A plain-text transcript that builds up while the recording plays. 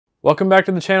Welcome back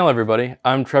to the channel, everybody.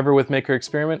 I'm Trevor with Maker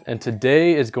Experiment, and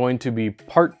today is going to be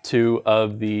part 2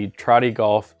 of the Trottie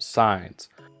Golf signs.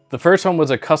 The first one was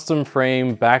a custom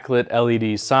frame backlit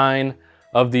LED sign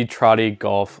of the Trottie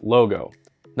Golf logo.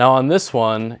 Now on this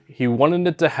one, he wanted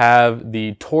it to have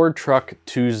the Tour Truck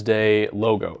Tuesday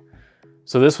logo.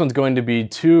 So this one's going to be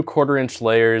 2 1/4-inch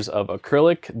layers of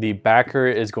acrylic. The backer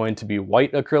is going to be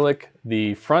white acrylic.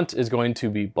 The front is going to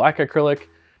be black acrylic.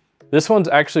 This one's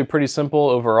actually pretty simple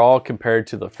overall compared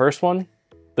to the first one.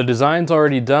 The design's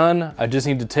already done. I just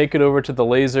need to take it over to the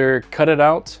laser, cut it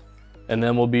out, and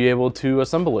then we'll be able to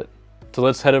assemble it. So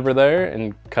let's head over there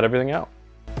and cut everything out.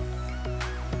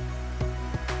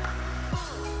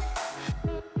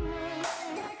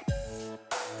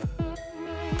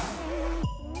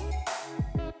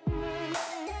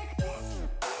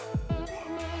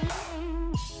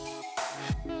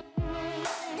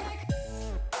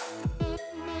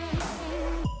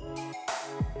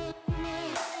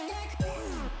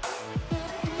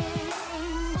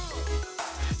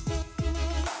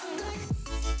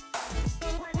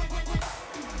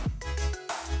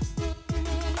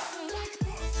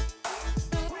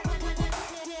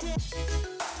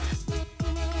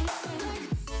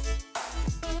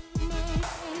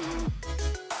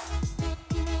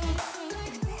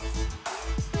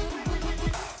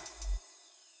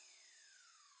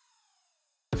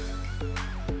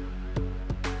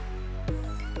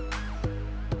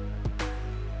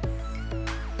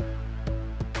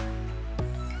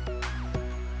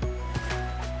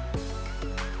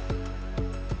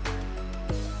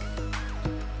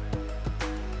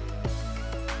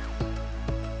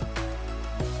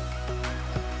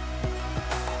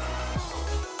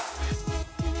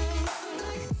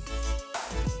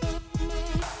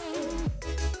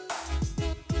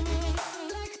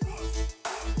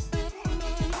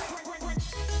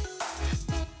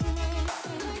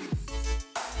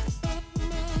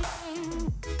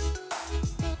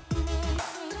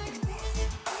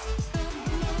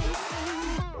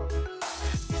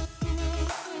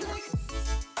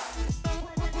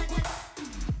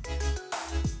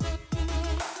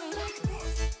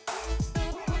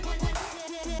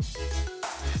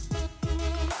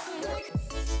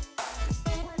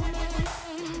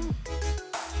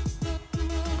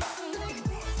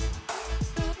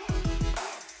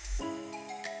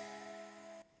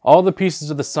 All the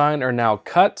pieces of the sign are now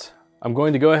cut. I'm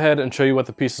going to go ahead and show you what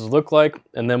the pieces look like,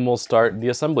 and then we'll start the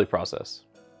assembly process.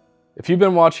 If you've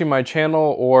been watching my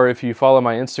channel or if you follow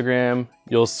my Instagram,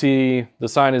 you'll see the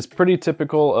sign is pretty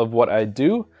typical of what I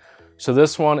do. So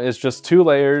this one is just 2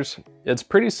 layers. It's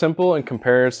pretty simple in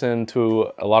comparison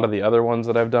to a lot of the other ones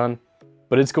that I've done,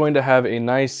 but it's going to have a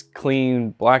nice,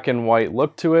 clean black and white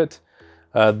look to it.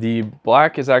 The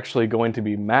black is actually going to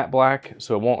be matte black,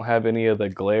 so it won't have any of the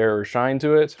glare or shine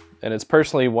to it. And it's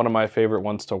personally one of my favorite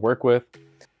ones to work with.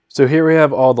 So here we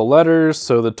have all the letters.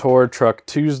 So the Tour Truck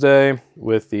Tuesday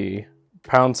with the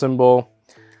pound symbol.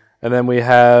 And then we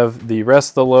have the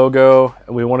rest of the logo.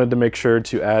 And we wanted to make sure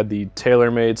to add the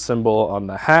Taylormade symbol on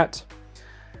the hat.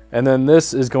 And then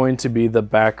this is going to be the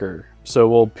backer. So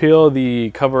we'll peel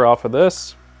the cover off of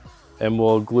this and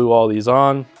we'll glue all these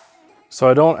on. So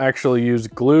I don't actually use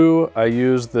glue, I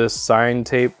use this sign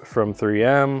tape from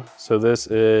 3M. So this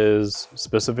is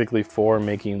specifically for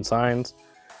making signs.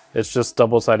 It's just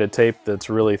double-sided tape that's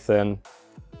really thin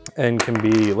and can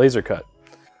be laser cut.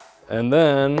 And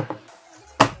then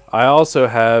I also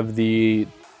have the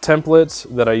templates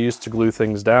that I use to glue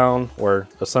things down or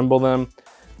assemble them.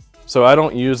 So I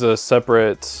don't use a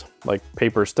separate like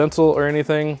paper stencil or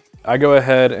anything. I go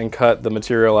ahead and cut the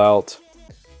material out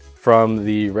from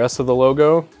the rest of the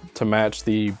logo to match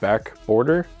the back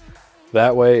border.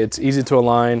 That way it's easy to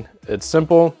align, it's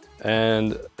simple,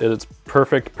 and it's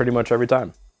perfect pretty much every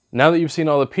time. Now that you've seen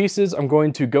all the pieces, I'm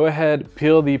going to go ahead,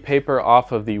 peel the paper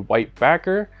off of the white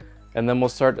backer, and then we'll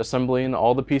start assembling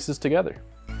all the pieces together.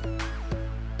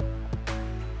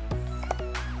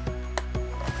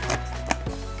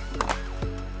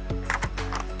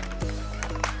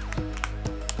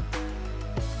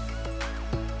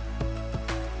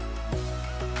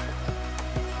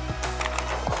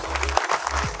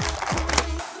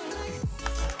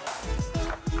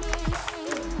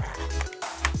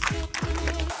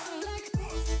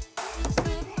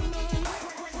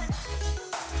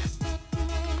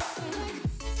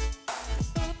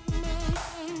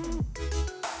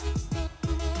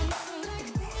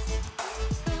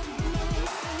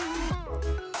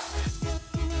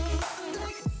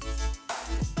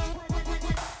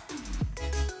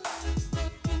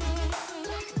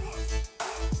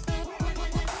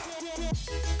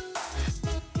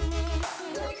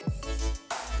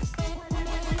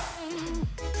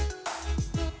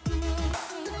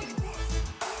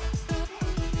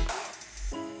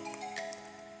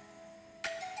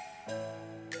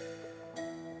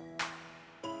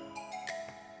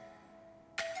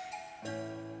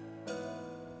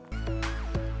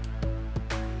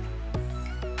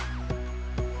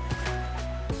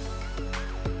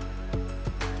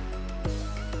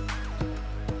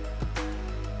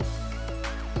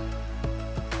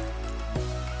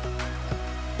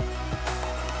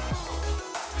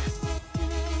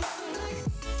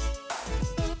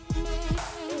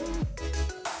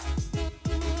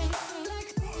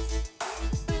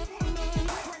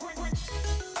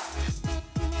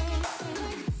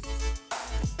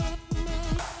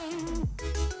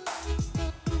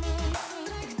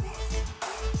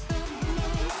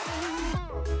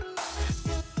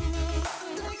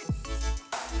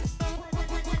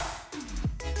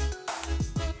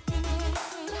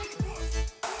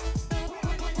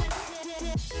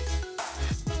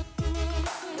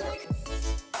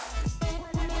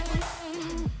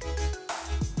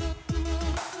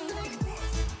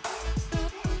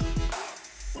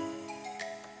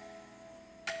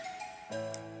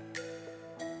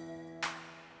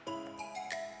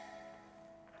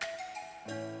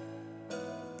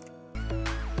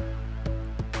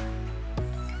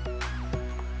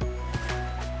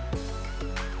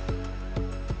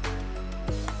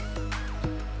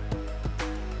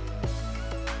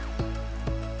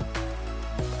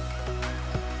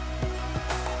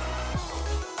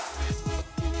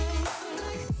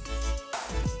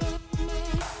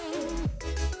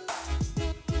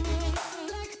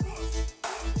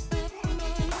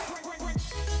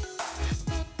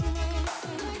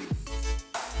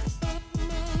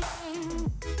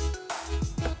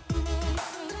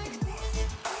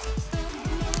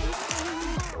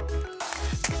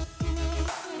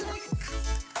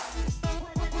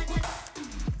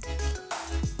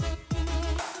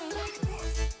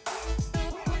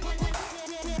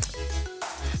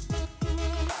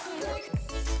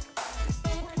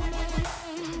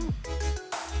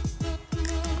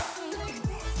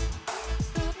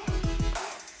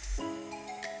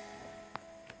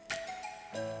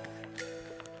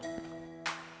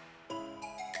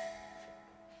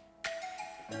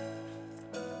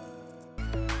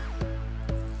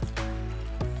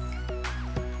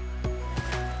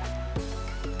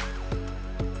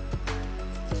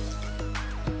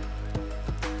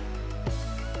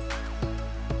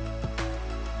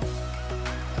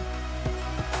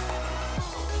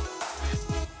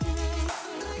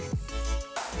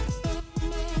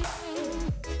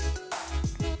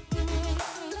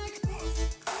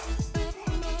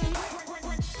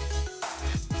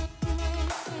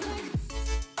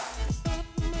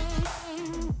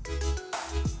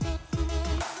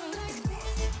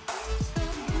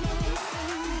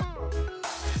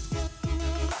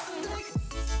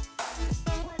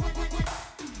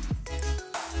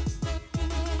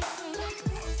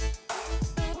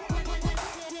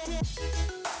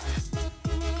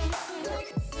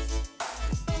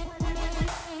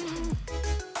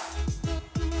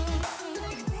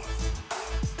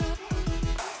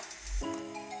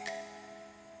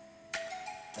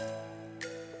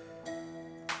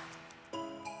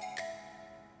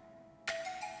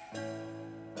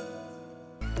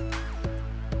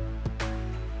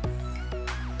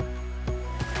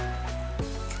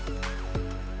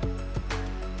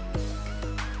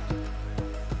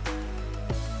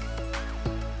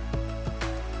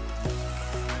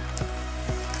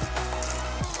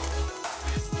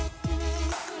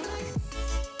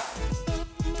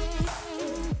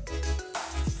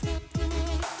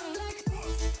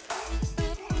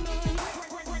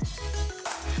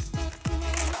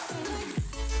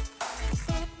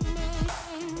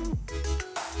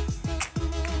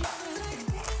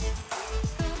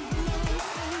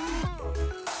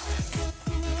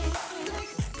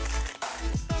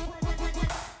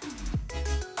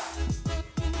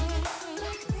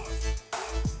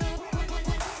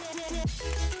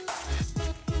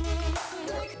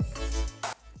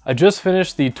 I just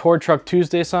finished the Tour Truck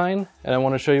Tuesday sign and I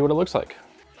want to show you what it looks like.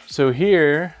 So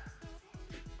here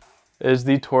is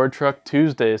the Tour Truck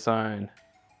Tuesday sign.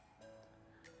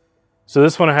 So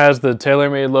this one has the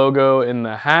Taylormade logo in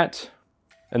the hat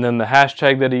and then the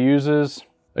hashtag that he uses.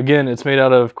 Again, it's made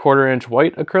out of 1/4 inch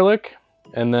white acrylic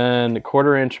and then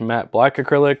 1/4 inch matte black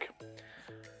acrylic.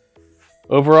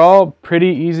 Overall, pretty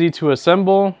easy to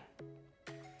assemble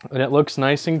and it looks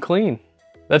nice and clean.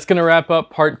 That's gonna wrap up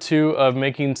part 2 of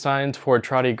making signs for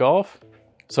Trottie Golf.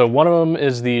 So one of them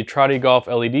is the Trottie Golf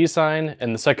LED sign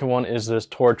and the second one is this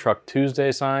Tour Truck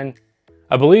Tuesday sign.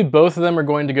 I believe both of them are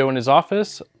going to go in his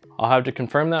office. I'll have to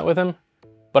confirm that with him,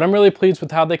 but I'm really pleased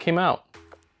with how they came out.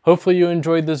 Hopefully you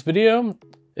enjoyed this video.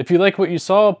 If you like what you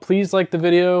saw, please like the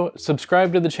video,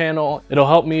 subscribe to the channel. It'll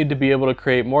help me to be able to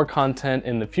create more content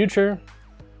in the future.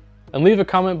 And leave a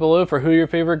comment below for who your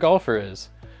favorite golfer is.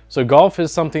 So golf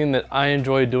is something that I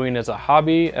enjoy doing as a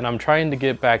hobby and I'm trying to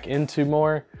get back into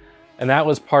more. And that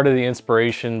was part of the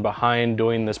inspiration behind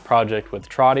doing this project with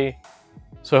Trottie.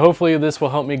 So hopefully this will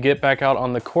help me get back out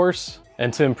on the course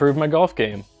and to improve my golf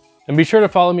game. And be sure to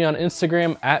follow me on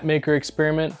Instagram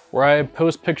 @MakerExperiment, where I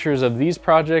post pictures of these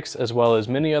projects as well as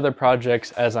many other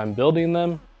projects as I'm building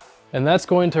them. And that's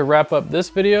going to wrap up this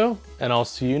video and I'll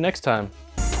see you next time.